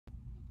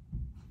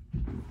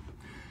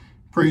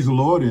Praise the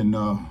Lord and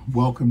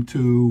welcome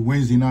to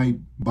Wednesday night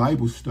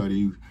Bible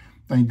study.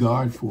 Thank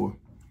God for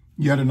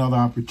yet another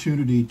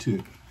opportunity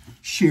to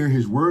share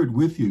his word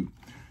with you.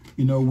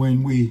 You know,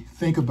 when we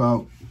think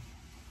about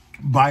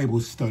Bible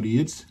study,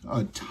 it's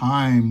a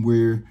time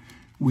where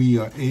we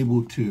are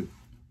able to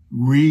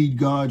read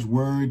God's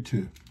word,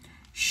 to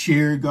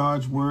share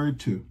God's word,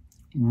 to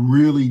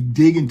really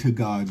dig into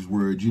God's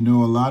word. You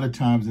know, a lot of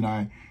times, and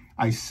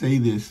I say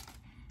this,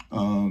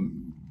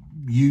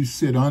 you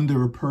sit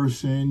under a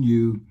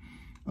person,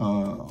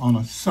 on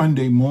a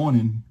Sunday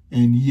morning,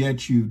 and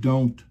yet you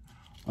don't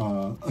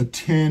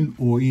attend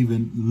or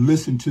even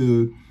listen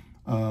to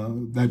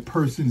that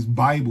person's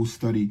Bible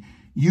study.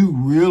 You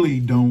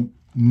really don't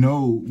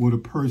know what a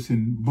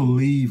person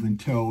believes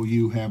until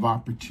you have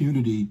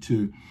opportunity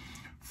to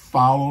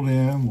follow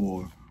them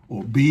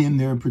or be in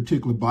their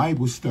particular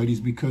Bible studies,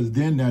 because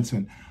then that's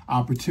an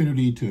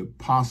opportunity to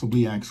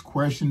possibly ask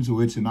questions,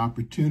 or it's an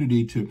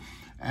opportunity to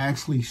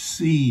actually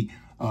see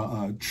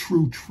a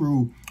true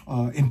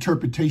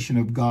interpretation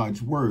of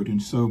God's word.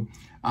 And so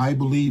I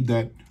believe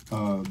that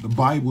the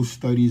Bible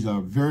studies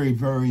are very,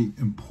 very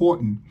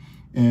important.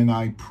 And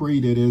I pray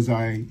that as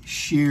I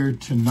share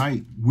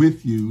tonight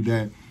with you,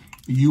 that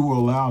you will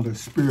allow the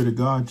Spirit of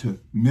God to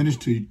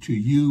minister to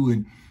you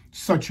in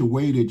such a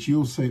way that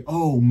you'll say,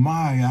 oh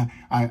my,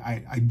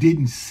 I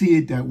didn't see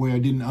it that way. I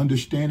didn't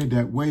understand it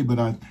that way, but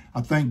I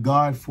thank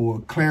God for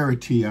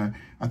clarity. I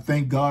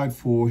thank God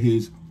for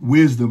his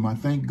wisdom. I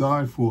thank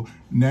God for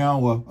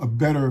now a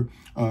better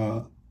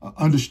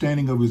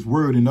understanding of his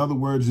word. In other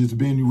words, it's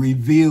been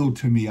revealed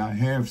to me. I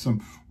have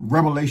some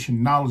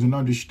revelation, knowledge, and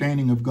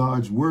understanding of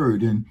God's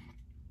word. And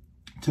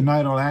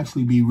tonight I'll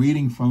actually be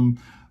reading from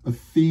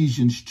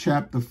Ephesians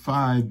chapter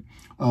 5,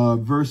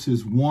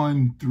 verses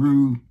 1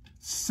 through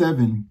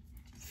 7.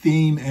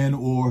 Theme and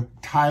or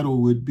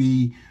title would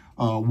be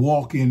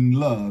walk in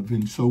love.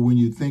 And so when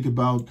you think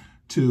about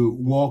to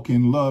walk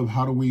in love,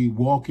 how do we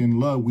walk in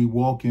love? We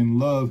walk in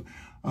love,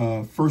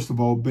 first of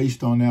all,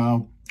 based on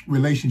our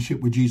relationship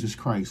with Jesus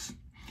Christ.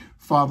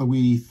 Father,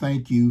 we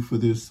thank you for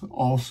this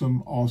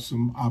awesome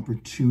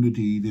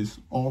opportunity, this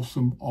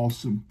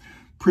awesome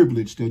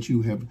privilege that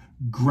you have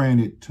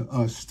granted to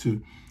us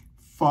to,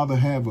 Father,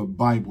 have a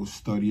Bible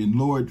study. And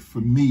Lord,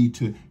 for me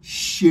to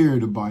share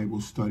the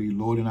Bible study,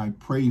 Lord, and I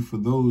pray for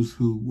those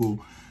who will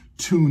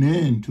tune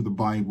in to the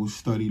Bible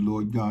study,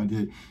 Lord God,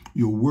 that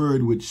your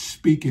word would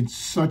speak in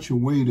such a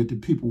way that the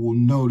people will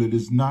know that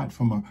it's not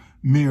from a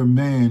mere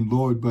man,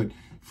 Lord, but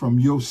from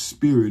your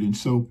spirit. And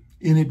so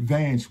in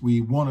advance,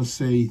 we want to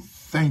say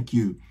thank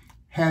you.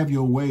 Have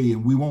your way,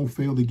 and we won't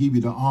fail to give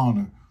you the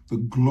honor, the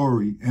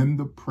glory, and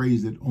the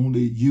praise that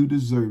only you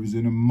deserve.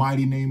 In the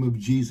mighty name of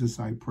Jesus,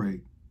 I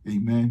pray.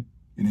 Amen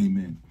and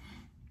amen.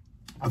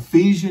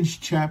 Ephesians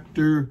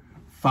chapter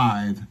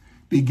 5,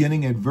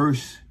 beginning at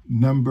verse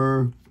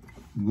number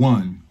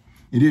 1.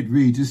 And it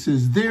reads, it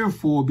says,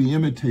 therefore be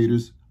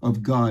imitators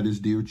of God as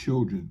dear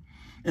children,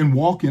 and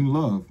walk in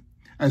love,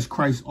 as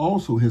Christ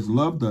also has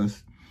loved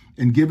us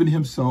and given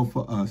himself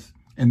for us,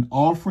 an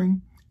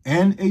offering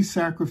and a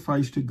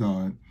sacrifice to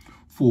God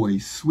for a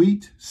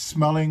sweet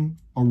smelling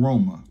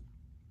aroma.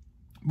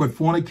 But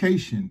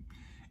fornication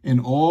and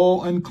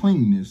all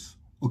uncleanness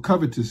or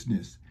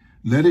covetousness,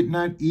 let it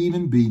not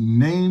even be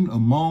named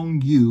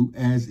among you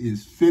as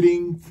is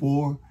fitting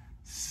for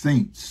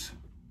saints.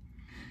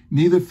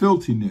 Neither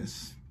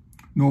filthiness,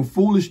 nor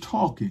foolish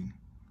talking,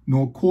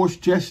 nor coarse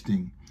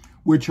jesting,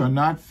 which are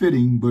not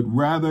fitting, but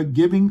rather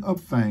giving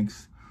of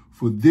thanks.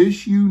 For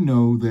this you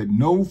know, that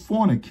no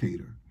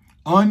fornicator,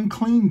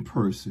 unclean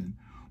person,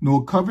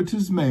 nor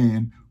covetous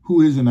man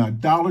who is an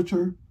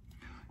idolater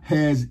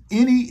has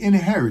any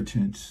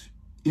inheritance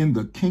in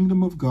the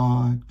kingdom of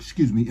God,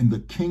 in the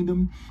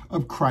kingdom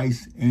of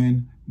Christ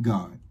and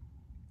God.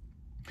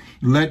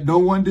 Let no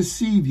one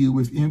deceive you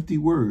with empty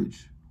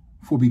words,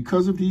 for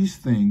because of these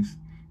things,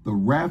 the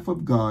wrath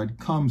of God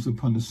comes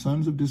upon the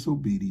sons of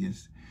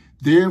disobedience.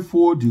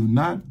 Therefore, do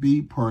not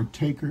be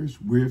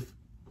partakers with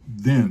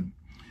them.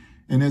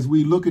 And as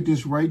we look at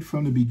this right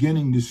from the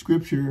beginning, the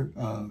scripture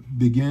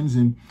begins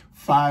in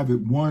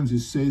 5:1.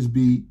 It says,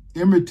 be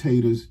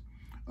imitators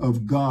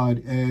of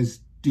God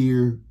as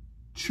dear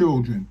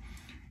children.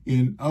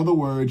 In other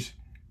words,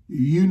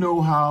 you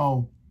know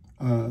how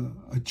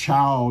a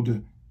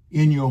child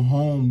in your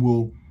home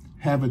will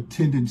have a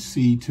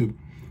tendency to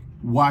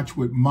watch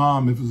what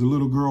mom, if it's a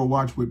little girl,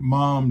 watch what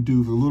mom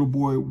do. If a little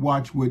boy,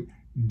 watch what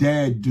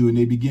dad do. And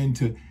they begin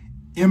to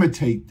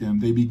imitate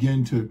them. They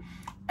begin to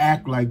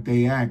act like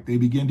they act. They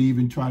begin to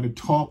even try to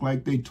talk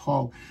like they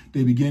talk.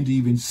 They begin to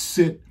even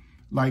sit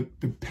like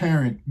the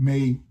parent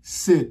may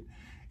sit.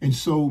 And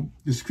so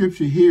the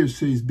scripture here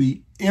says,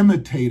 be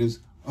imitators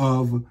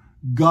of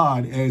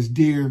God as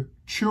dear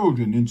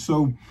children. And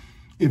so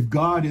if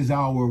God is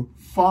our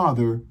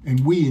Father,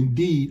 and we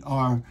indeed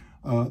are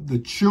the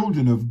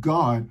children of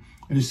God,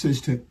 and it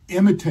says to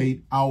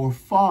imitate our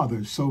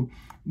Father. So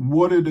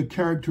what are the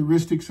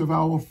characteristics of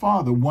our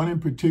Father? One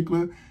in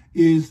particular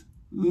is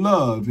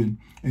love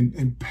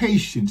and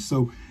patience.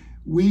 So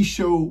we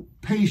show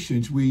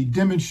patience. We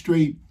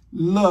demonstrate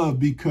love,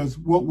 because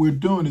what we're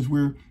doing is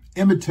we're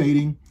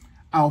imitating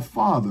our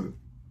Father.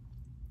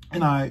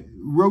 And I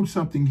wrote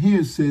something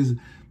here. It says,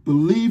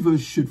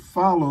 believers should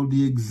follow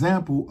the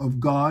example of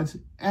God's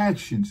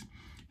actions.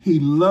 He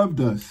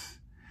loved us,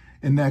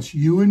 and that's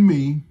you and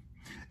me.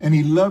 And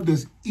he loved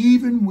us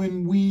even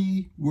when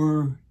we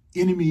were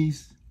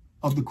enemies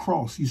of the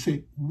cross. You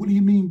say, what do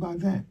you mean by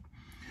that?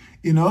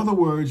 In other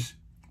words,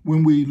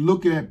 when we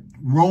look at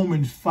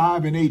Romans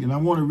 5:8, and I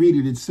want to read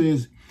it, it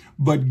says,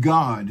 but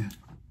God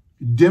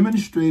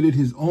demonstrated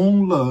his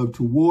own love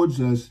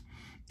towards us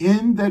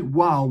in that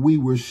while we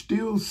were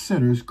still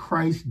sinners,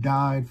 Christ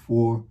died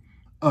for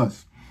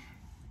us.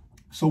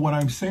 So what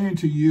I'm saying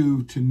to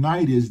you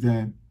tonight is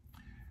that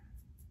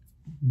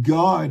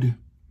God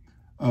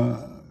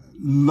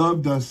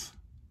loved us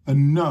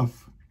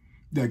enough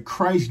that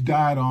Christ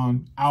died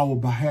on our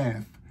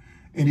behalf.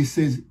 And he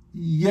says,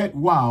 yet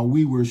while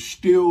we were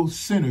still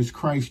sinners,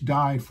 Christ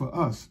died for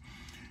us.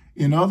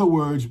 In other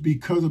words,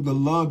 because of the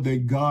love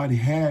that God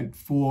had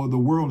for the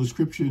world, the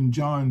scripture in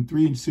John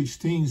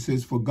 3:16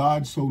 says, for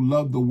God so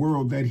loved the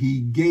world that he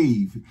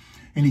gave,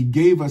 and he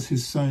gave us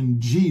his son,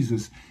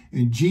 Jesus.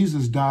 And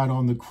Jesus died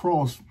on the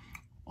cross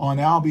on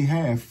our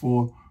behalf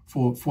for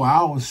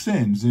our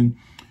sins. And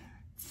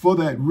for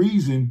that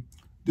reason,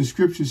 the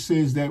scripture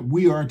says that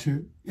we are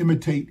to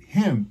imitate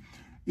him.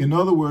 In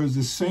other words,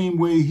 the same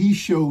way he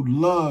showed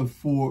love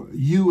for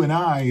you and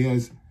I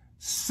as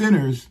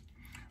sinners,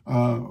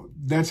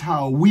 that's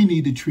how we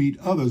need to treat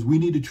others. We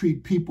need to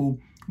treat people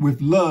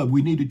with love.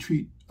 We need to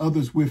treat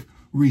others with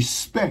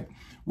respect.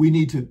 We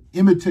need to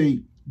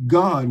imitate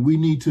God. We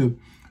need to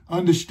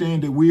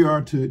understand that we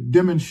are to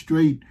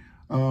demonstrate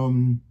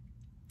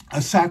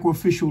a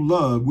sacrificial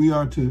love. We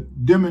are to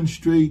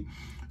demonstrate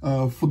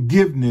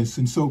forgiveness.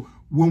 And so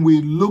when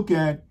we look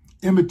at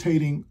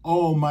imitating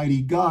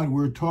Almighty God,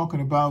 we're talking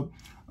about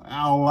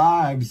our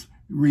lives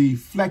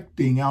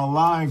reflecting, our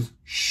lives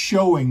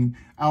showing,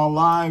 our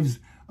lives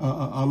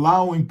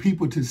allowing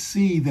people to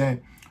see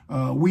that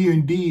we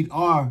indeed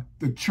are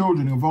the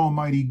children of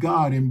Almighty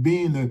God. And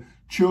being the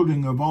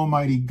children of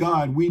Almighty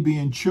God, we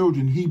being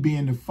children, he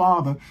being the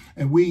Father,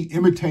 and we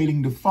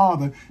imitating the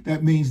Father,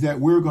 that means that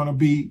we're going to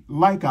be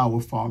like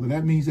our Father.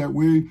 That means that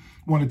we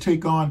want to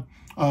take on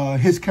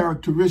his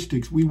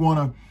characteristics. We want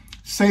to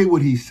say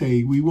what he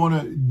say. We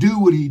want to do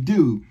what he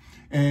do.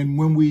 And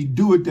when we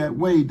do it that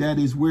way, that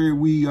is where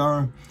we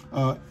are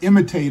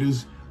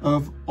imitators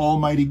of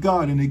Almighty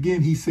God. And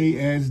again, he say,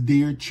 as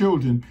dear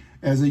children,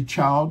 as a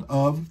child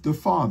of the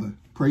Father.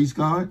 Praise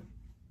God.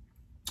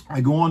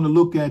 I go on to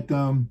look at,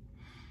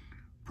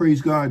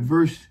 praise God,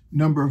 verse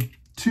number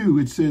 2.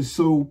 It says,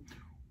 so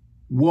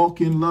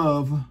walk in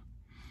love.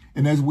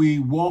 And as we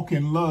walk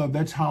in love,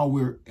 that's how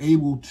we're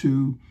able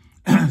to,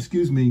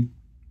 excuse me,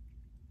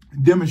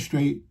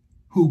 demonstrate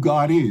who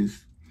God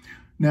is.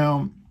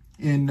 Now,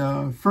 in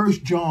 1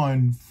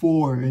 John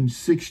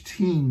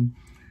 4:16,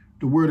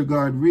 the word of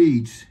God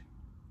reads,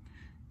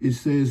 it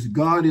says,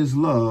 God is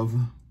love,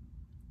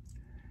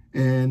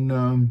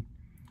 and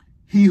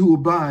he who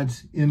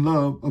abides in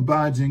love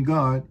abides in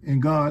God,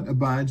 and God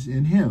abides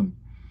in him.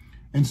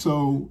 And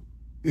so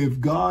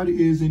if God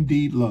is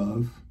indeed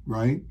love,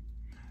 right,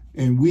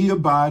 and we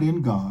abide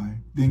in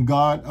God, then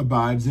God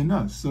abides in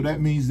us. So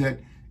that means that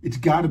it's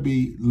got to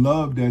be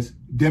love that's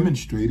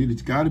demonstrated.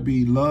 It's got to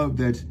be love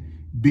that's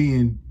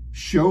being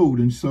showed.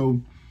 And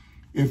so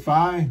if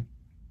I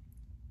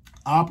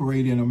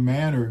operate in a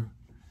manner,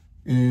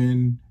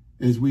 and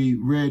as we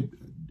read,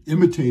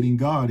 imitating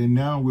God, and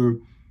now we're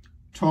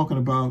talking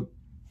about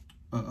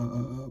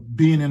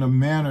being in a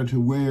manner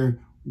to where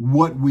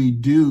what we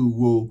do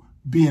will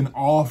be an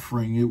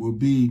offering. It will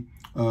be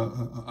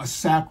a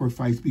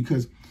sacrifice,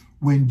 because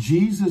when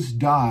Jesus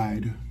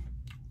died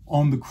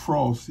on the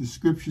cross, the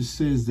scripture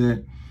says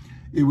that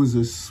it was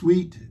a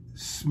sweet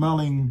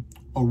smelling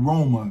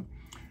aroma.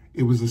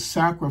 It was a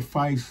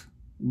sacrifice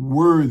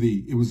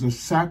worthy. It was a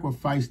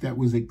sacrifice that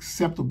was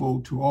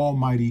acceptable to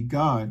Almighty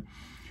God.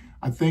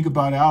 I think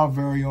about our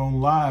very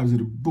own lives. In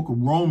the book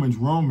of Romans,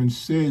 Romans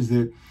says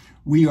that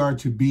we are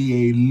to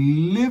be a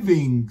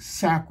living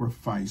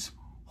sacrifice,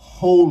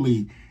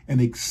 holy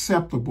and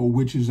acceptable,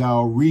 which is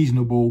our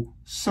reasonable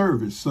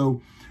service.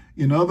 So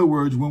in other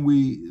words, when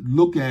we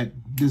look at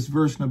this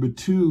verse number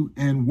 2,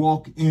 and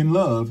walk in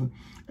love,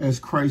 as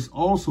Christ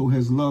also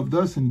has loved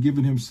us and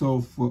given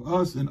himself for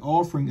us, an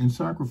offering and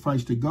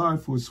sacrifice to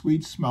God for a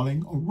sweet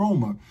smelling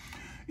aroma.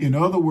 In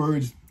other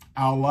words,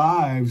 our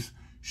lives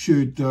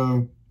should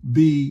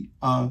be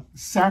a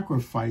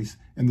sacrifice,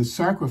 and the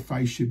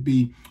sacrifice should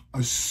be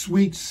a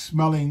sweet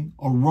smelling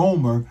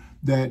aroma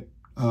that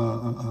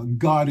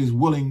God is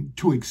willing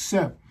to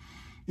accept.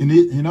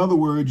 In other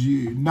words,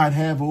 you not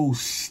have old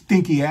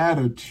stinky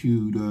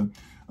attitude,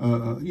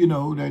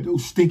 that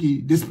old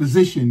stinky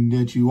disposition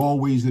that you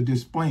always are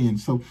displaying.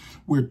 So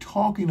we're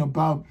talking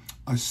about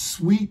a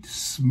sweet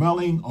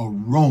smelling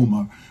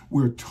aroma.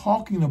 We're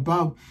talking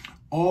about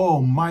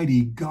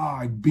Almighty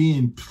God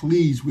being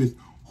pleased with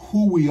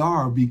who we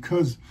are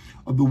because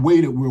of the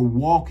way that we're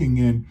walking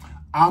in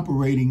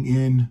operating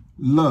in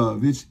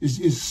love.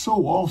 It's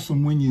so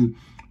awesome when you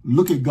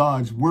look at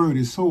God's word.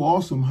 It's so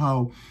awesome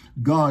how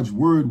God's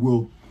word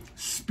will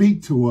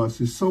speak to us.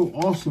 It's so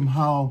awesome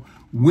how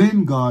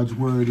when God's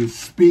word is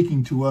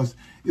speaking to us,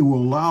 it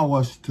will allow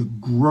us to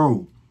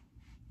grow.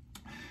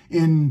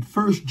 In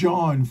 1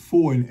 John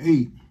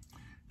 4:8,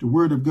 the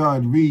word of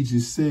God reads,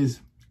 it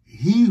says,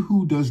 "He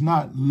who does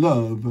not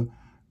love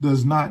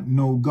does not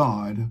know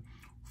God,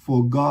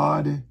 for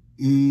God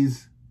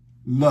is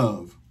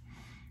love."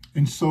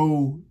 And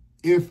so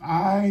if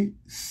I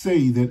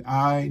say that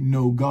I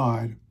know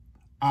God,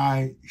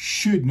 I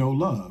should know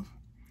love.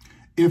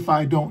 If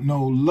I don't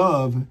know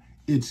love,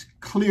 it's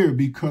clear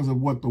because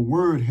of what the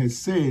word has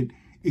said.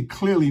 It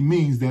clearly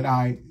means that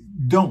I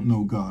don't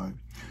know God.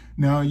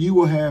 Now, you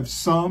will have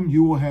some,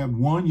 you will have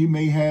one, you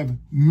may have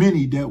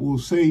many that will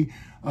say,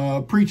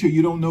 preacher,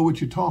 you don't know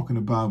what you're talking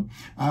about.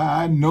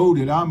 I know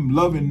that I'm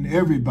loving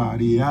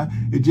everybody.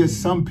 It's just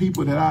some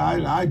people that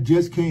I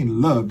just can't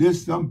love.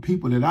 There's some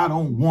people that I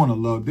don't want to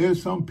love.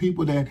 There's some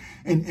people that,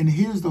 and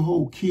here's the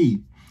whole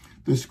key.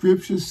 The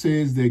scripture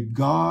says that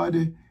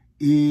God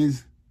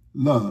is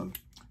love.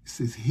 It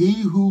says,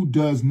 he who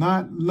does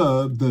not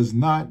love does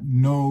not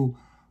know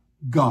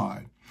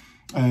God.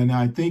 And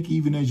I think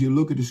even as you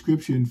look at the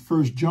scripture in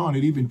 1 John,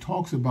 it even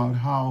talks about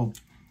how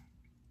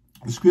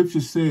the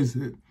scripture says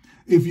that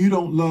if you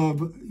don't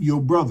love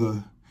your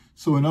brother,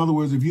 so in other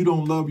words, if you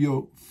don't love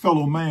your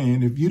fellow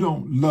man, if you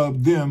don't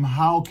love them,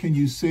 how can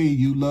you say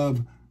you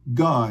love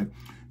God?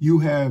 You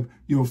have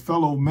your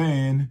fellow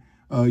man,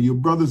 your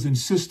brothers and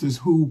sisters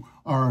who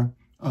are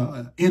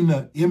in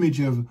the image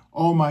of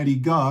Almighty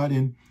God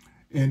and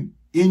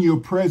in your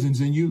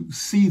presence, and you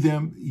see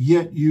them,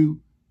 yet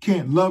you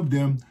can't love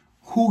them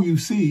who you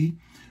see,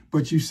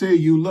 but you say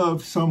you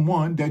love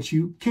someone that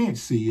you can't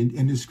see.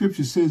 And the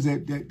scripture says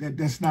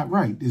that's not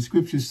right. The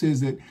scripture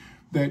says that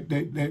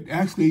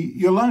actually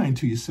you're lying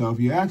to yourself.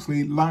 You're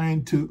actually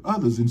lying to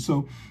others. And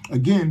so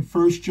again,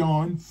 1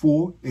 John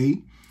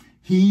 4:8,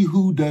 he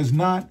who does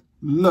not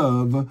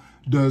love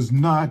does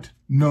not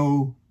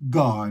know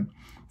God,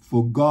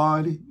 for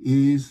God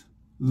is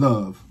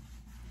love.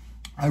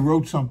 I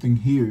wrote something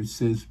here. It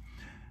says,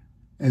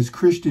 as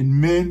Christian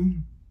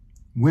men,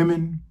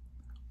 women,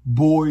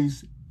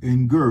 boys,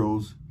 and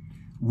girls,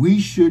 we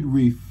should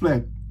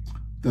reflect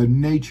the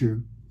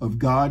nature of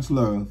God's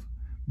love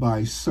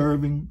by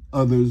serving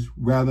others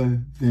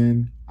rather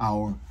than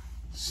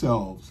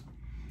ourselves.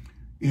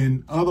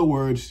 In other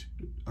words,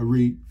 a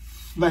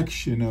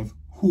reflection of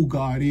who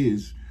God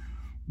is.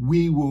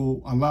 We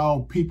will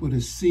allow people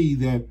to see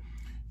that,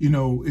 you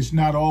know, it's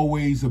not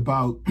always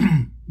about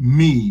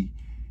me.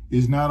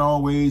 It's not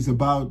always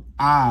about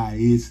I.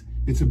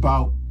 It's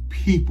about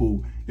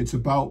people. It's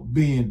about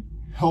being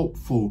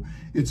helpful.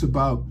 It's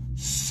about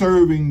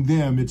serving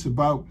them. It's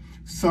about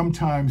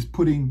sometimes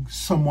putting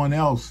someone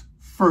else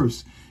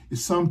first.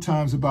 It's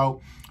sometimes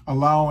about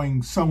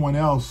allowing someone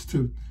else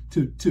to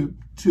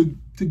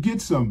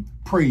get some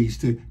praise,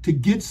 to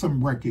get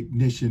some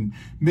recognition.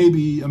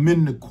 Maybe I'm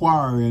in the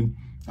choir and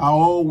I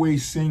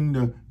always sing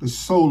the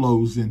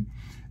solos, and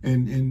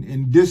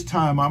this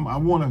time I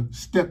want to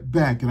step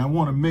back and I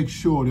want to make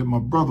sure that my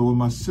brother or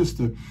my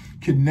sister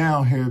can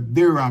now have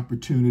their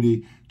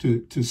opportunity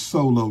to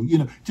solo. You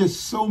know,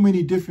 just so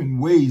many different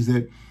ways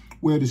that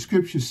where the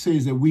scripture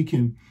says that we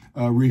can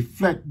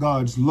reflect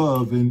God's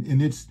love,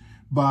 and it's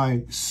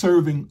by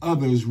serving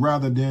others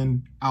rather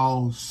than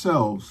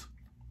ourselves.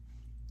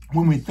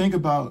 When we think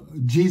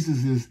about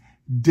Jesus's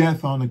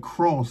death on the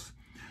cross,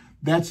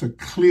 that's a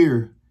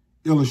clear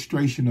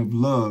illustration of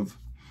love.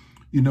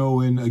 You know,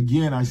 and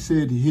again, I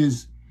said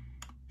his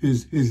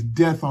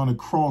death on the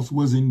cross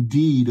was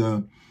indeed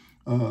a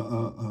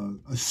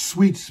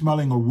sweet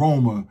smelling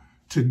aroma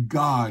to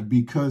God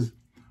because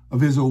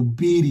of his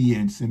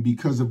obedience and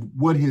because of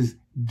what his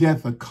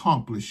death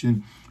accomplished.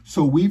 And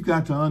so we've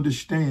got to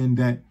understand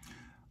that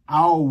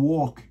our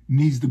walk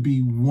needs to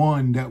be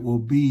one that will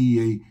be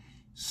a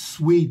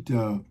sweet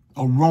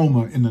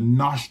aroma in the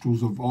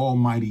nostrils of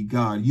Almighty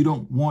God. You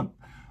don't want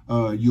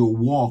your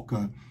walk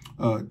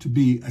to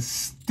be a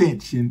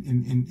stench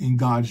in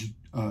God's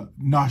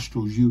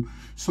nostrils.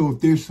 So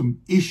if there's some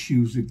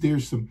issues, if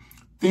there's some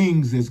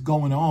things that's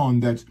going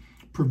on that's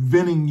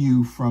preventing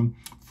you from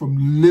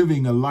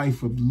living a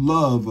life of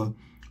love,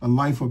 a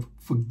life of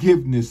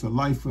forgiveness, a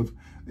life of,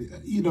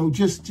 you know,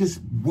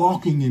 just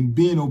walking and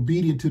being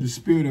obedient to the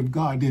Spirit of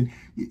God, then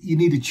you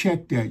need to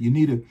check that. You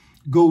need to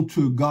go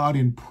to God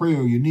in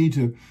prayer. You need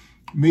to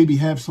maybe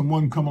have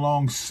someone come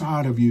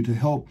alongside of you to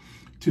help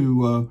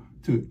to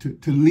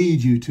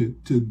lead you,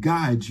 to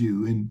guide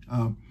you.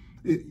 And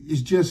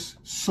it's just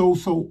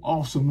so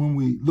awesome when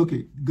we look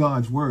at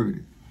God's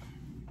word.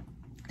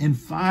 In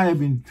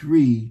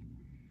 5:3,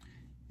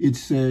 it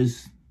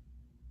says,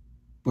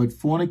 but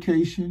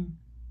fornication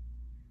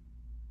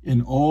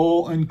and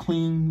all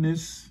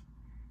uncleanness,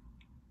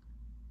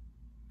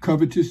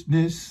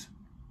 covetousness,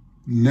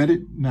 let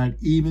it not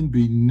even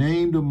be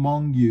named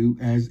among you,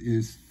 as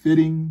is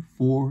fitting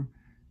for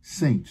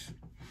saints.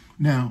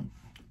 Now,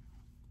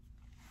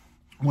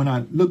 when I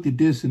looked at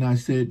this and I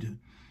said,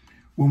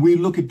 when we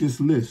look at this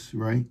list,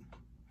 right,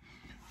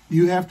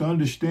 you have to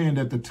understand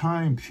that the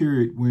time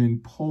period when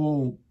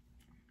Paul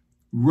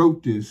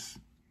wrote this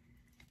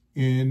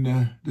in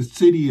the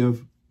city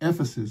of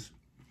Ephesus,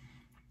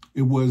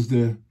 it was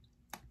the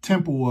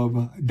temple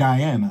of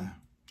Diana.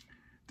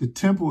 The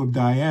temple of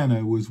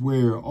Diana was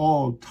where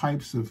all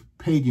types of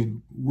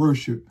pagan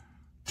worship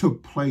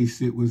took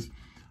place. It was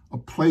a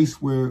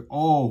place where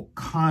all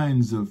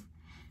kinds of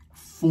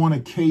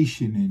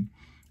fornication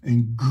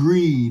and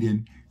greed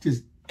and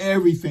just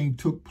everything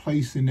took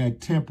place in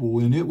that temple.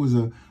 And it was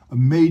a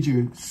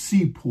major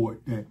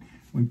seaport that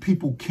when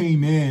people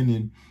came in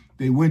and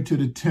they went to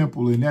the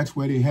temple, and that's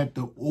where they had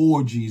the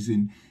orgies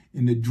and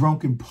the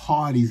drunken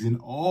parties and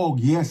all,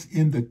 yes,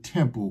 in the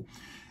temple.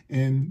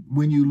 And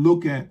when you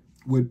look at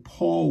what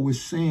Paul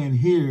was saying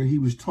here, he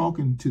was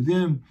talking to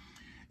them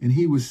and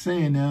he was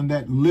saying down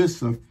that list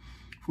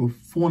for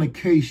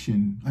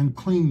fornication,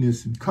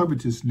 uncleanness, and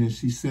covetousness,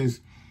 he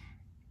says,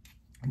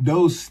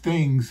 those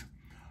things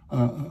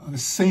a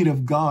saint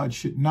of God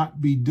should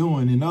not be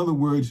doing. In other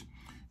words,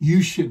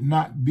 you should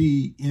not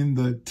be in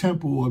the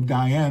temple of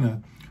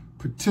Diana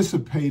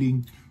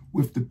participating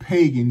with the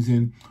pagans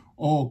and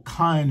all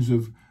kinds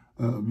of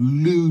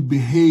lewd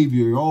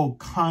behavior, all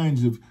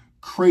kinds of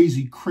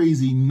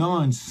crazy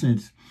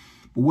nonsense.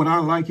 But what I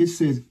like, it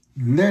says,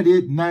 let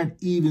it not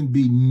even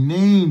be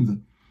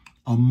named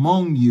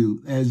among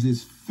you as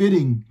is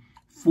fitting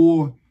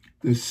for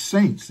the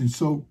saints. And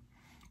so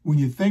when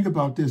you think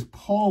about this,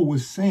 Paul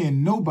was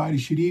saying nobody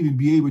should even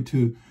be able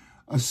to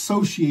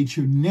associate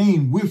your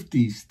name with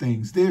these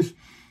things. There's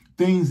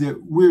things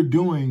that we're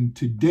doing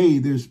today.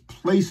 There's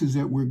places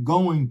that we're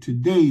going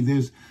today.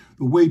 There's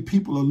the way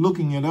people are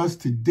looking at us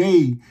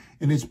today.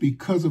 And it's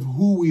because of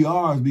who we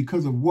are. It's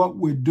because of what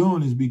we're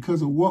doing. It's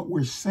because of what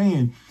we're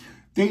saying.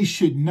 They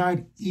should not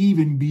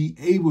even be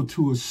able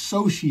to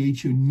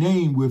associate your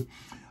name with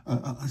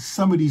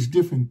some of these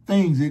different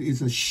things. It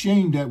is a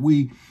shame that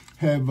we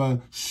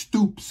have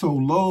stooped so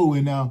low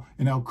in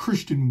our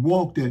Christian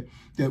walk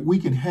that we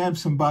can have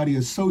somebody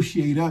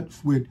associate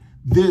us with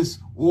this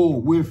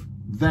or with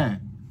that.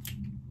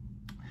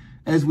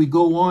 As we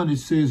go on, it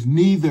says,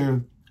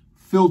 neither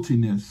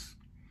filthiness,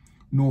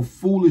 nor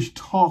foolish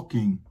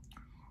talking,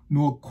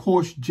 nor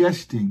coarse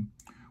jesting,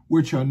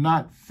 which are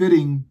not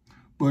fitting,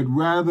 but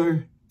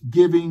rather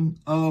giving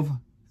of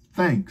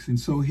thanks. And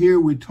so here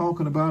we're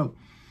talking about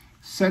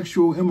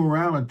sexual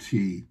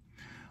immorality,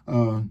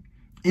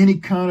 any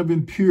kind of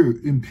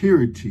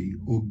impurity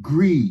or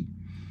greed.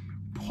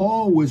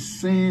 Paul was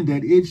saying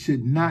that it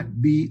should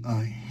not be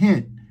a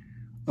hint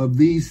of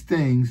these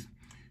things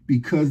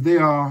because they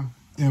are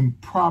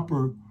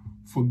improper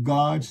for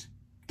God's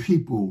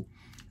people.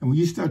 And when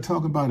you start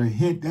talking about a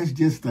hint, that's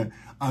just a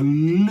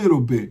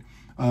little bit.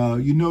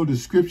 You know, the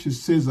scripture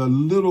says a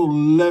little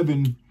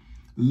leaven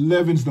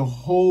leavens the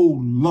whole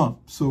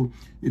lump. So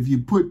if you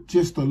put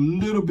just a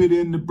little bit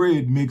in the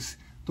bread mix,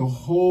 the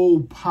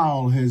whole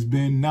pile has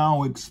been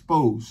now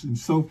exposed. And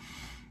so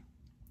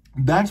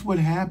that's what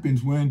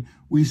happens when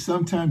we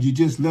sometimes you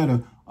just let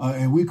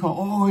and we call,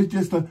 oh, it's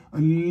just a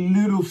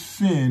little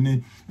sin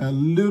and a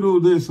little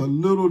this, a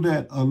little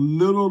that, a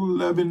little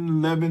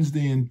leaven leavens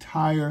the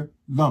entire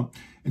lump.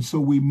 And so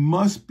we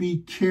must be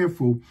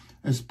careful,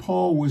 as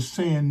Paul was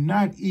saying,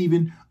 not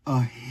even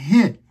a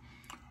hint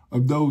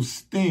of those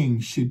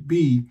things should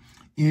be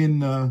in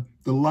the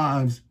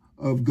lives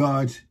of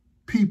God's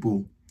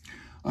people.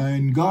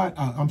 And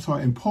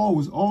Paul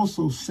was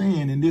also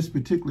saying in this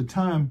particular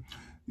time,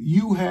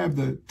 you have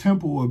the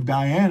temple of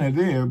Diana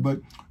there,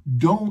 but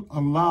don't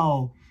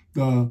allow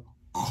the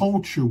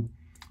culture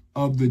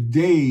of the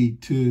day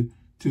to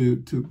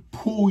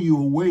pull you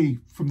away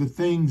from the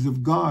things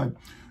of God.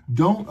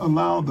 Don't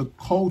allow the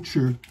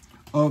culture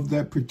of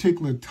that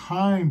particular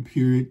time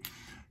period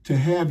to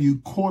have you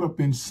caught up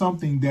in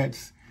something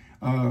that's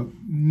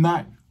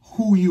not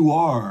who you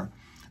are,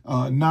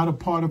 not a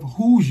part of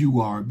whose you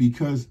are,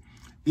 because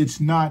it's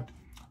not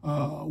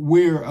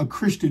where a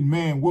Christian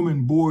man,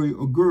 woman, boy,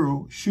 or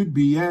girl should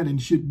be at,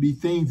 and should be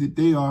things that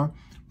they are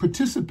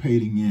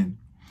participating in.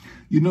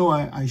 You know,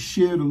 I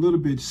shared a little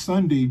bit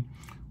Sunday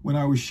when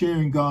I was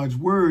sharing God's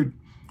word.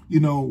 You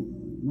know,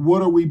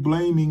 what are we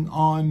blaming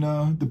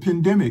on the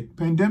pandemic?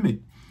 Pandemic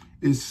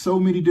is so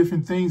many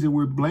different things that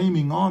we're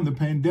blaming on the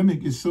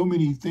pandemic. Is so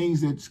many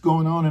things that's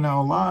going on in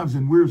our lives,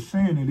 and we're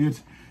saying that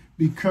it's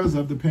because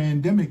of the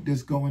pandemic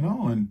that's going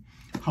on.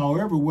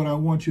 However, what I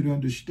want you to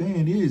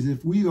understand is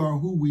if we are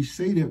who we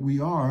say that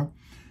we are,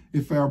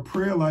 if our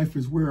prayer life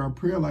is where our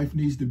prayer life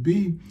needs to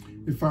be,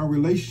 if our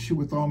relationship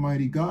with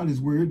Almighty God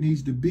is where it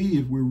needs to be,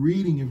 if we're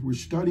reading, if we're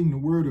studying the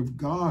Word of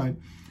God,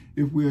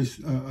 if we're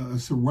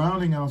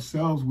surrounding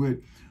ourselves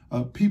with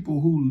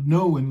people who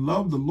know and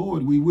love the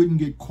Lord, we wouldn't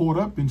get caught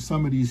up in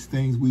some of these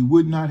things. We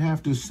would not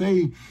have to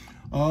say,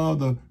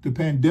 the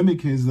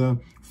pandemic has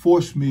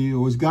forced me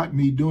or has got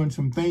me doing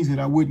some things that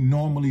I wouldn't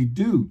normally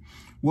do.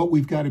 What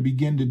we've got to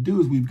begin to do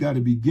is we've got to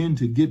begin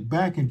to get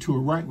back into a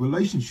right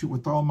relationship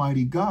with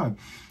Almighty God.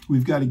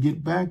 We've got to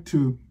get back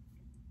to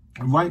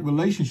right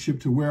relationship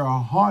to where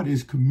our heart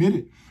is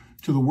committed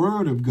to the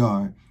word of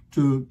God,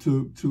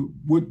 to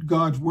what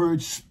God's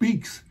word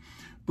speaks.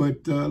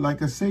 But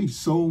like I say,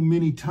 so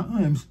many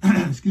times,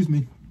 excuse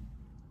me,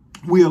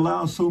 we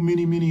allow so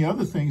many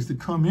other things to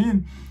come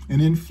in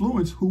and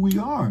influence who we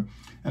are.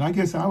 And I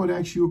guess I would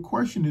ask you a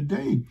question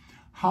today.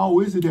 How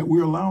is it that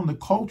we're allowing the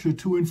culture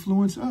to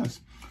influence us?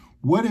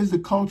 What does the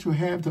culture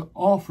have to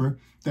offer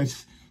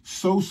that's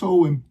so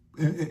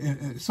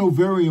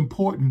very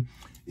important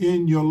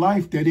in your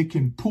life that it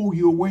can pull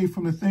you away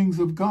from the things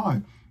of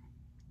God?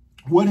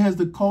 What has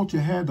the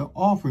culture had to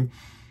offer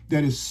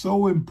that is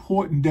so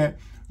important that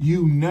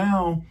you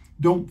now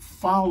don't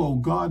follow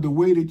God the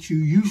way that you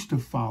used to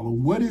follow?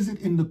 What is it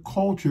in the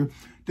culture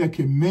that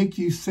can make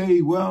you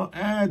say, well,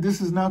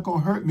 this is not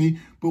going to hurt me?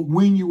 But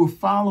when you were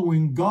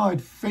following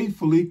God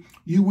faithfully,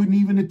 you wouldn't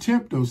even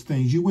attempt those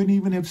things. You wouldn't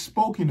even have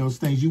spoken those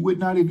things. You would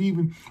not have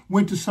even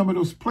went to some of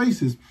those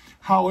places.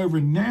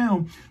 However,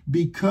 now,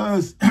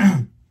 because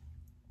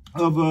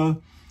of the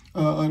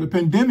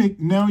pandemic,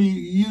 now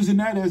you're using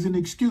that as an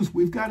excuse.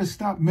 We've got to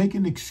stop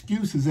making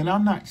excuses. And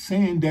I'm not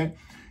saying that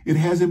it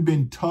hasn't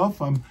been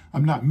tough. I'm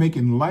not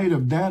making light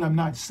of that. I'm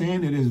not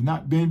saying it has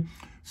not been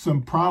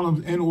some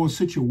problems and or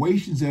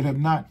situations that have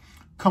not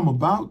come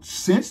about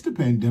since the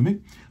pandemic.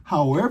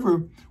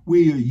 However,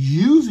 we are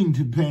using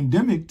the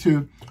pandemic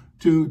to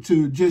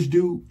just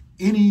do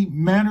any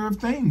manner of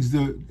things.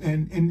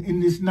 And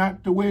it's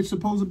not the way it's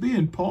supposed to be.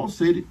 And Paul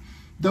said it,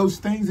 those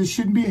things, it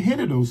shouldn't be ahead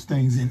of those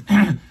things.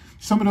 And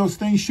some of those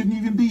things shouldn't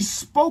even be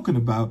spoken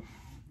about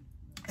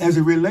as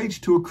it relates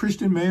to a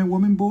Christian man,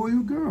 woman, boy,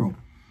 or girl.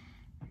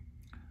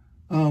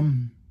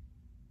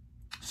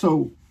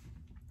 So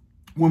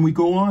when we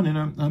go on, and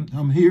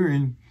I'm here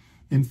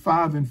in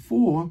 5 and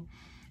 4,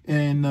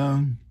 and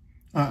I'm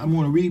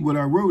going to read what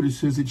I wrote. It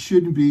says it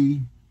shouldn't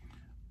be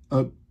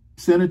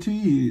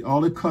obscenity,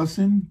 all the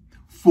cussing,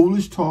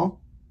 foolish talk,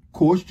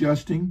 coarse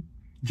jesting,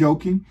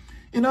 joking.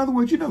 In other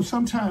words,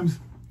 sometimes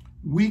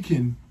we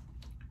can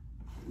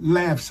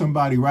laugh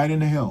somebody right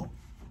into hell.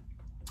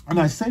 And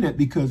I say that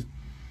because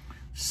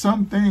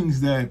some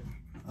things that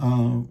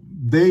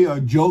they are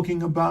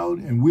joking about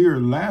and we're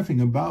laughing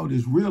about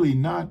is really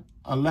not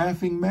a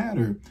laughing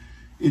matter.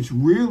 It's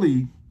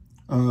really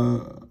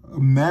a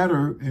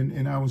matter,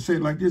 and I would say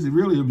it like this, it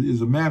really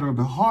is a matter of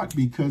the heart,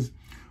 because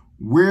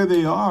where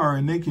they are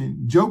and they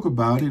can joke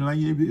about it, like,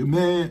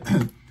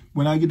 man,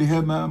 when I get to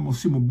heaven, I'm going to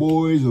see my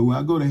boys, or when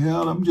I go to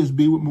hell, I'm just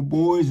be with my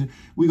boys and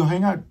we're going to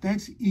hang out.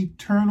 That's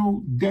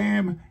eternal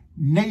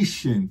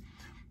damnation.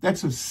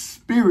 That's a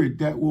spirit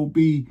that will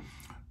be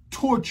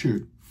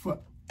tortured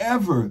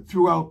forever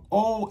throughout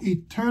all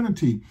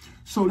eternity.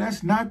 So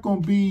that's not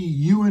going to be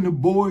you and the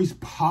boys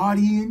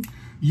partying,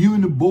 you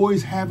and the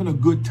boys having a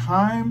good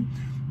time.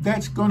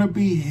 That's going to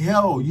be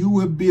hell. You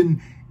have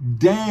been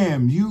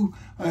damned. You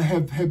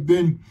have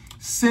been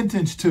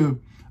sentenced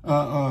to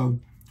the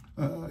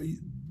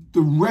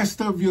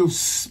rest of your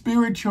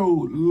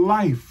spiritual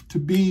life to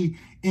be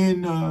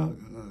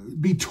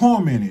be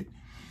tormented.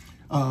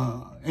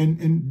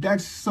 And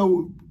that's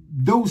so.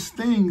 Those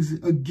things,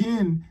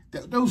 again,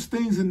 those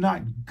things are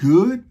not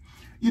good.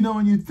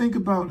 And you think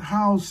about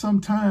how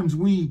sometimes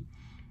we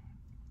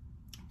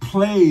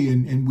play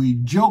and we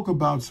joke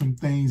about some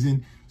things,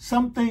 and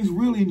some things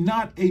really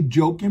not a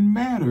joking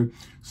matter.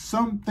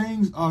 Some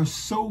things are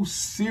so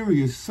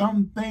serious.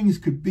 Some things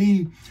could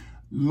be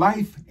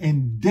life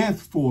and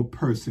death for a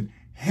person,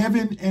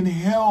 heaven and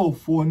hell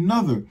for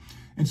another.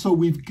 And so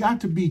we've got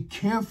to be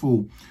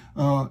careful.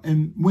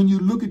 And when you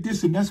look at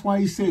this, and that's why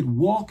he said,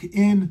 walk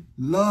in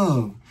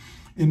love.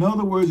 In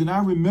other words, and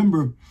I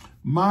remember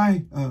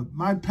my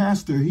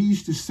pastor, he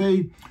used to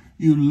say,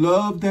 you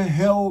love the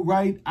hell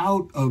right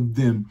out of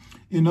them.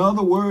 In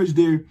other words,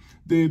 they're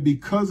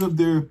because of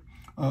their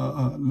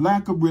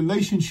lack of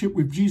relationship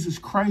with Jesus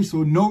Christ,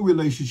 or no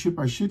relationship,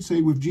 I should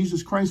say, with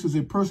Jesus Christ as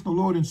their personal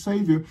Lord and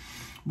Savior.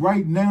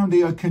 Right now,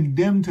 they are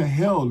condemned to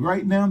hell.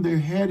 Right now, they're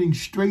heading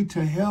straight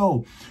to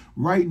hell.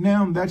 Right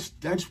now,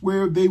 that's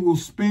where they will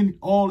spend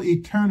all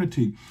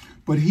eternity.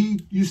 But he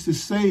used to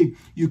say,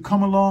 you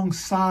come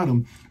alongside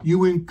them,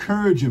 you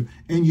encourage them,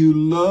 and you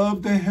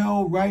love the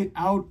hell right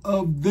out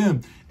of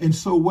them. And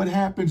so what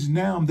happens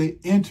now, they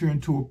enter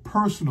into a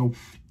personal,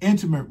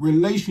 intimate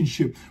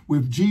relationship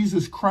with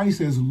Jesus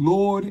Christ as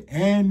Lord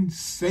and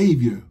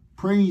Savior.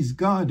 Praise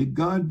God. To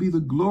God be the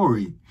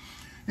glory.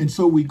 And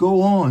so we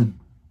go on.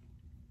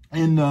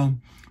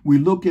 And we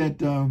look at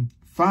 5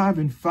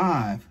 and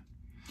 5.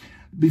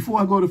 Before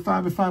I go to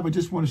 5 and 5, I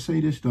just want to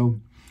say this,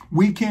 though.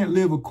 We can't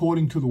live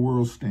according to the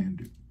world's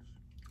standards.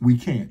 We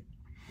can't.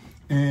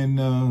 And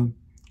the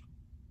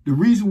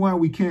reason why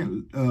we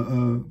can't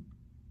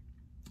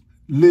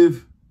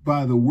live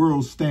by the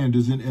world's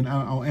standards, and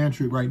I'll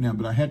answer it right now,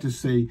 but I had to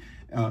say,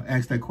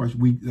 ask that question.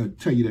 We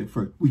tell you that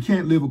first. We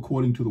can't live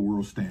according to the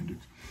world's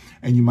standards.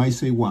 And you might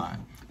say why.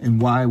 And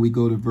why, we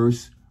go to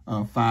verse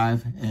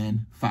 5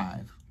 and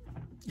 5.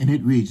 And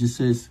it reads, it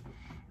says,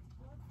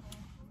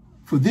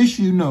 for this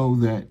you know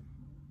that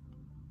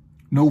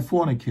no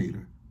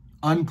fornicator,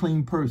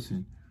 unclean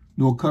person,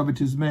 nor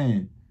covetous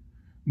man,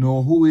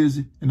 nor who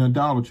is an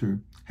idolater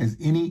has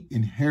any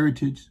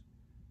inheritance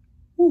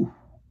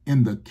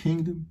in the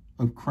kingdom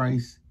of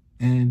Christ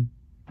and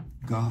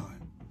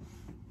God.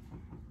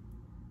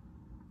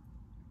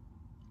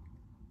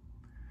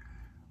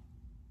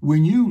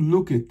 When you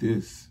look at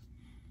this,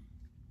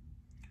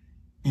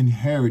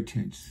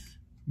 inheritance,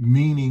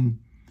 meaning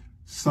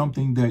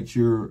something that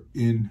you're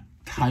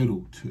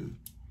entitled to,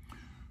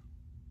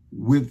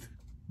 with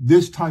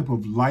this type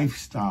of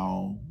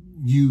lifestyle,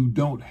 you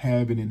don't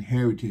have an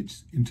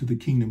inheritance into the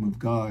kingdom of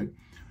God.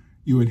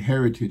 Your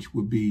inheritance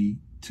would be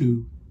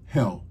to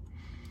hell.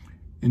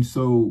 And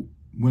so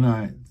when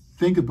I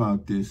think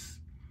about this,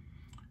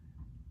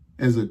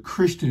 as a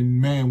Christian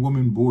man,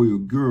 woman, boy, or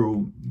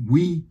girl,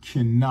 we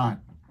cannot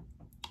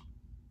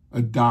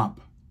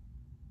adopt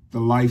the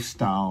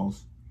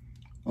lifestyles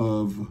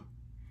of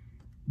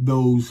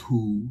those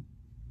who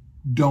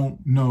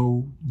don't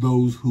know,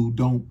 those who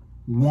don't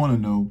want to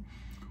know.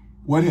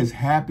 What has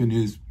happened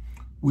is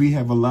we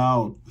have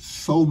allowed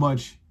so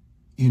much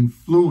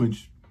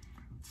influence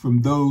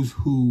from those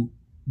who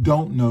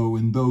don't know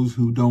and those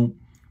who don't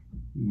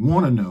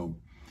want to know.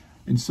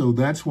 And so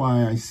that's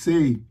why I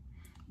say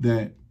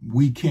that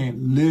we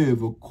can't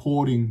live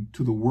according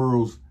to the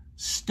world's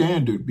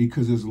standard,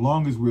 because as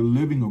long as we're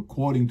living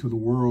according to the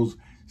world's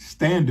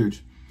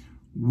standards,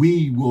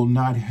 we will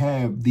not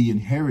have the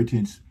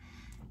inheritance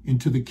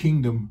into the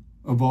kingdom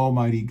of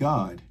Almighty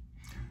God.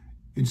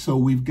 And so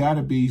we've got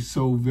to be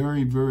so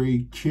very,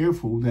 very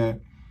careful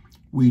that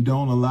we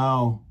don't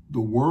allow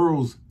the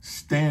world's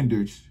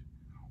standards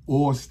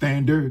or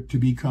standard to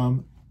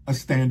become a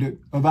standard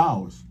of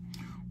ours.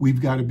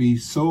 We've got to be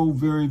so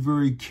very,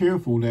 very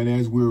careful that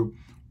as we're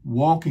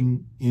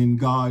walking in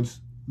God's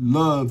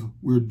love,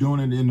 we're doing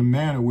it in a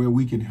manner where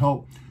we can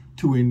help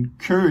to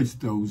encourage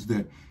those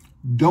that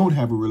don't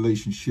have a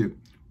relationship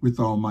with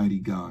Almighty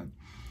God.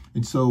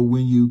 And so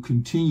when you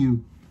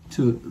continue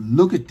to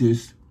look at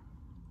this,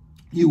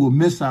 you will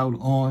miss out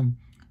on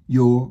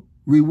your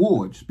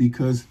rewards,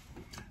 because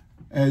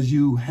as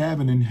you have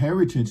an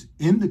inheritance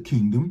in the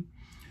kingdom,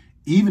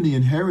 even the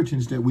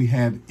inheritance that we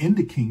have in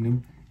the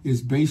kingdom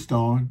is based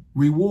on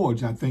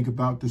rewards. I think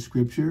about the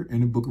scripture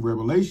in the book of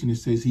Revelation. It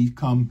says he's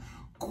come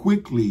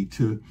quickly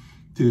to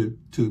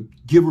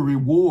give a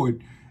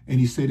reward. And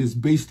he said it's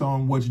based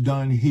on what's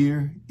done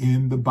here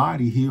in the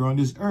body, here on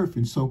this earth.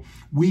 And so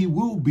we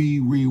will be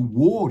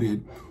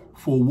rewarded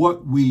for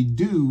what we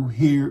do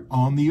here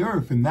on the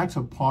earth. And that's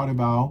a part of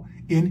our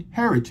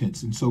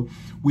inheritance. And so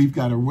we've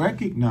got to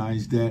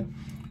recognize that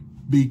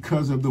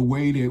because of the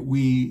way that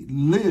we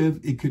live,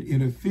 it could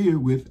interfere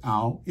with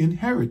our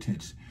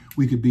inheritance.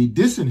 We could be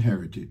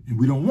disinherited, and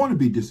we don't want to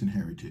be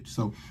disinherited.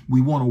 So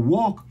we want to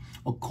walk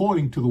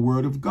according to the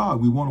word of God.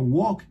 We want to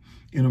walk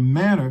in a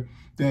manner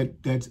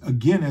that's,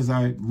 again, as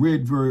I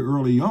read very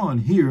early on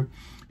here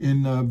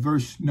in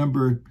verse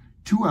number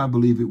 2, I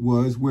believe it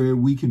was, where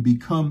we can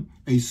become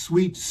a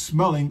sweet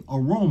smelling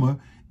aroma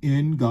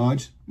in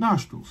God's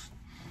nostrils.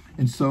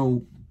 And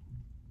so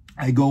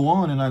I go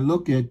on and I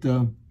look at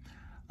 5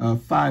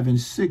 and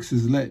 6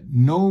 is, let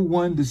no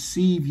one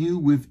deceive you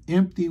with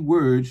empty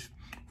words,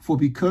 for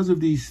because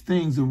of these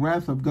things, the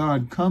wrath of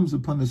God comes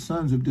upon the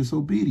sons of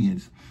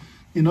disobedience.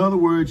 In other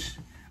words,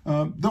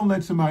 don't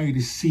let somebody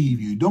deceive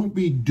you. Don't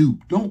be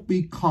duped. Don't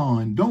be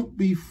conned. Don't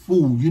be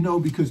fooled,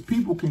 because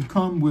people can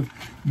come with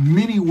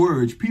many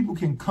words. People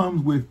can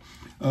come with,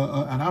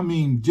 and I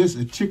mean, just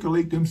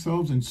articulate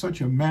themselves in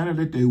such a manner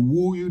that they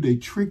woo you, they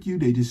trick you,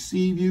 they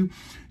deceive you.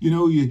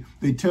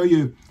 They tell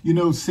you,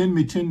 send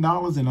me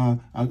 $10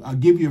 and I'll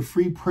give you a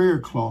free prayer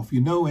cloth,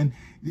 and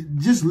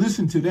just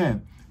listen to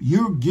that.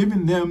 You're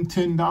giving them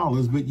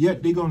 $10, but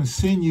yet they're going to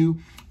send you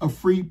a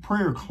free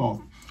prayer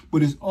cloth.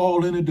 But it's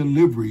all in a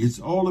delivery. It's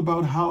all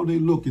about how they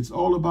look. It's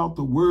all about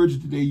the words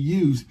that they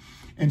use.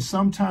 And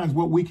sometimes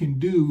what we can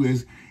do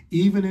is,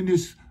 even in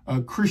this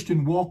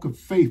Christian walk of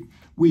faith,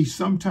 we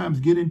sometimes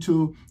get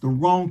into the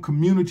wrong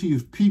community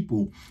of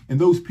people, and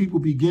those people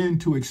begin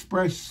to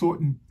express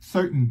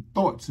certain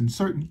thoughts and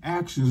certain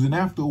actions. And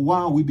after a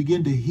while, we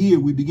begin to hear,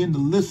 we begin to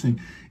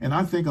listen. And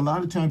I think a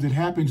lot of times it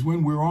happens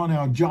when we're on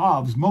our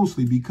jobs,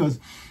 mostly because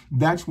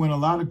that's when a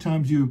lot of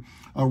times you're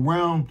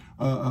around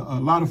a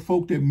lot of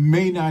folk that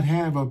may not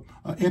have an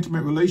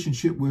intimate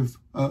relationship with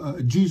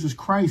Jesus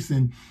Christ,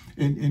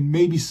 and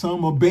maybe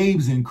some are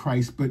babes in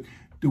Christ, but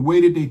the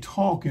way that they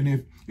talk, and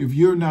if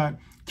you're not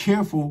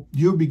careful,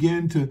 you'll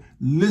begin to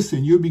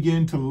listen, you'll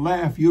begin to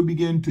laugh, you'll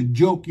begin to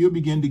joke, you'll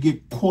begin to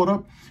get caught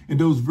up in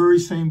those very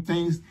same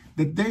things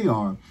that they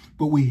are.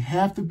 But we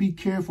have to be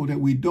careful that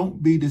we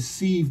don't be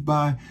deceived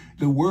by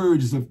the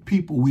words of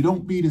people. We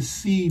don't be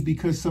deceived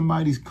because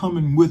somebody's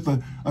coming with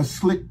a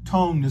slick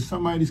tone, and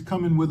somebody's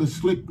coming with a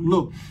slick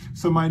look,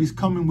 somebody's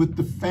coming with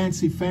the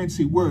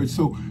fancy words.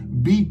 So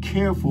be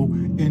careful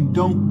and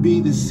don't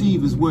be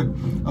deceived is what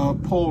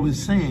Paul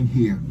is saying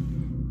here.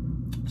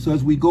 So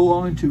as we go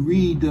on to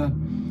read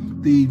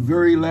the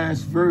very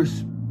last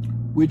verse,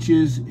 which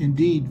is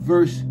indeed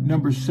verse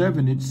number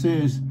 7, it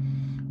says,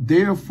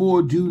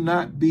 therefore do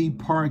not be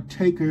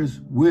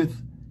partakers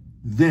with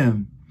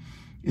them.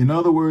 In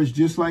other words,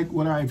 just like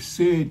what I've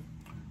said,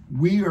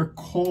 we are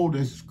called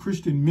as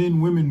Christian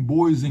men, women,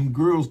 boys, and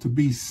girls to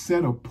be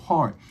set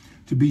apart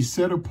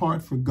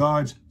for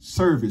God's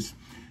service.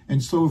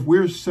 And so if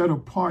we're set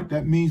apart,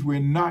 that means we're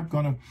not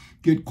going to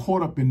get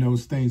caught up in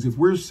those things. If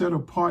we're set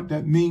apart,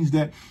 that means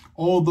that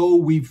although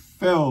we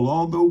fell,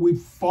 although we've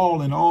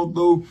fallen,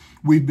 although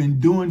we've been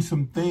doing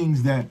some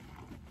things that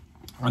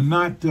are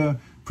not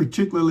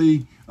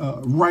particularly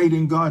right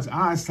in God's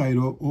eyesight,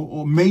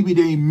 or maybe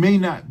they may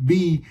not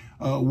be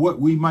what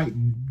we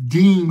might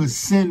deem a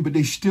sin, but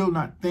they're still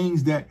not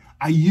things that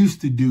I used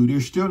to do. They're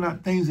still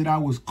not things that I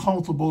was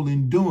comfortable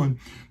in doing,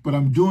 but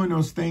I'm doing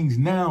those things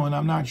now, and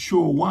I'm not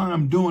sure why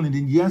I'm doing it.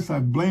 And yes,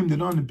 I've blamed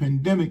it on the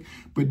pandemic,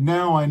 but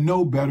now I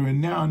know better, and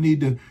now I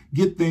need to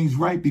get things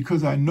right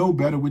because I know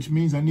better, which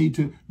means I need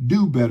to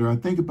do better. I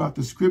think about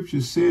the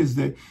scripture says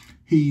that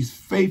He's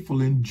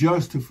faithful and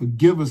just to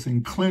forgive us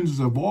and cleanse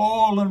us of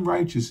all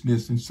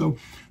unrighteousness. And so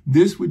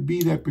this would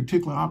be that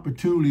particular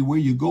opportunity where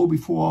you go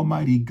before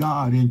Almighty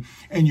God and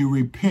you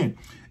repent.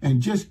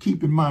 And just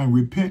keep in mind,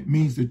 repent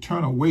means to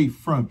turn away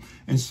from.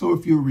 And so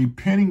if you're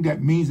repenting,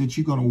 that means that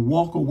you're going to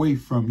walk away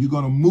from, you're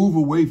going to move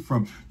away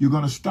from, you're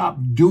going to stop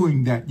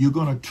doing that. You're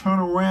going to turn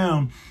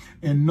around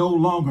and no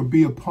longer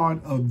be a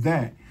part of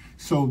that.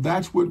 So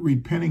that's what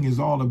repenting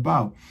is all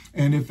about.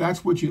 And if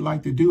that's what you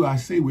like to do, I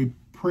say we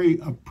pray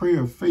a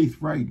prayer of faith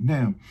right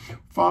now.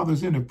 Father,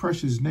 in the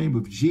precious name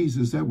of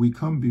Jesus that we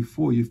come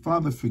before you.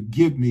 Father,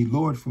 forgive me,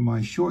 Lord, for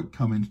my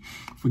shortcomings.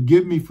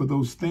 Forgive me for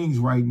those things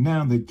right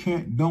now that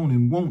can't, don't,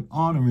 and won't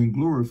honor and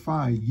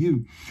glorify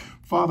you.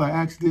 Father, I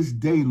ask this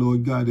day,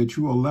 Lord God, that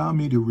you allow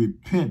me to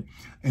repent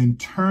and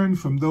turn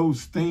from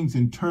those things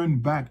and turn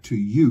back to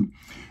you.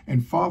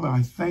 And Father,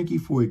 I thank you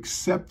for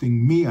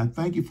accepting me. I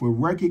thank you for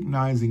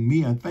recognizing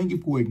me. I thank you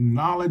for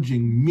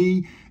acknowledging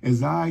me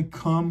as I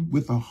come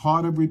with a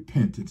heart of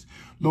repentance.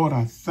 Lord,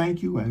 I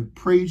thank you. I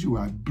praise you.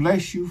 I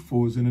bless you.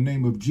 For it's in the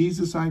name of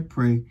Jesus I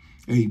pray.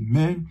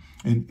 Amen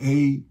and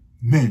amen.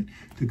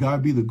 To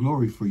God be the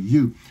glory for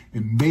you.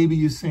 And maybe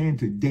you're saying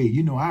today,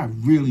 you know, I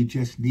really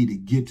just need to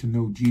get to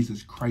know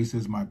Jesus Christ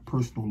as my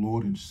personal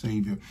Lord and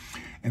Savior.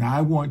 And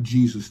I want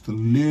Jesus to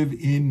live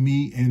in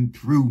me and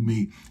through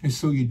me. And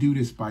so you do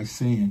this by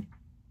saying,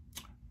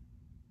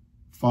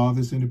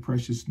 Father, in the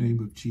precious name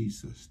of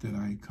Jesus that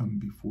I come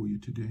before you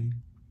today.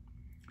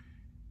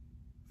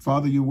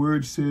 Father, your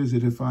word says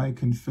that if I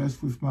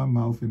confess with my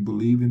mouth and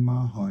believe in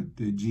my heart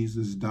that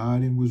Jesus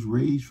died and was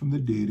raised from the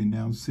dead and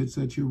now sits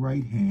at your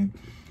right hand,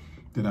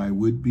 that I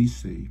would be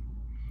saved.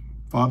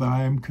 Father,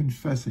 I am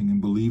confessing and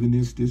believing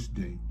this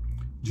day.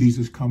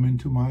 Jesus, come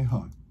into my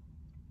heart.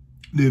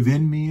 Live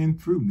in me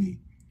and through me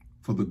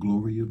for the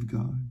glory of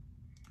God.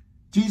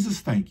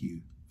 Jesus, thank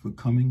you for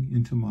coming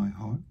into my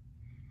heart.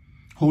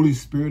 Holy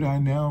Spirit, I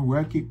now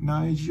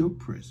recognize your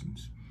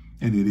presence,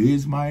 and it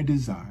is my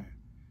desire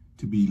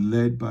to be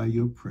led by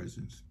your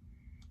presence.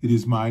 It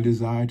is my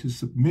desire to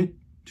submit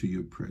to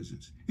your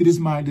presence. It is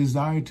my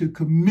desire to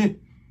commit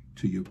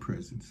to your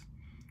presence.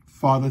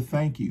 Father,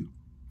 thank you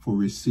for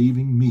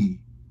receiving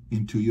me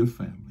into your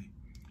family.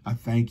 I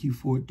thank you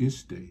for it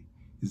this day.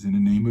 It's in the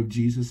name of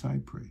Jesus I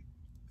pray.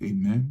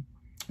 Amen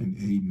and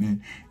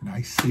amen. And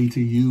I say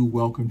to you,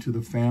 welcome to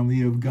the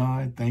family of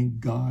God. Thank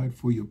God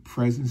for your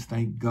presence.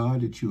 Thank God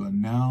that you are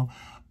now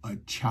a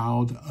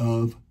child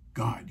of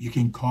God. You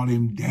can call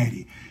him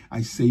Daddy.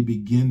 I say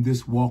begin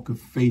this walk of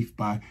faith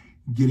by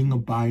getting a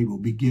Bible.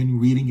 Begin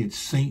reading at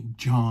St.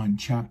 John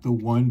chapter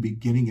 1,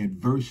 beginning at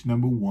verse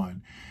number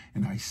 1.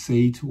 And I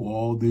say to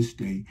all this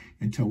day,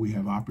 until we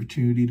have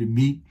opportunity to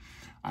meet,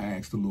 I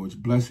ask the Lord's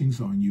blessings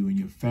on you and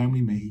your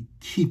family. May he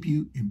keep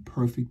you in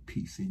perfect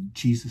peace. In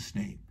Jesus'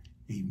 name,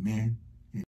 amen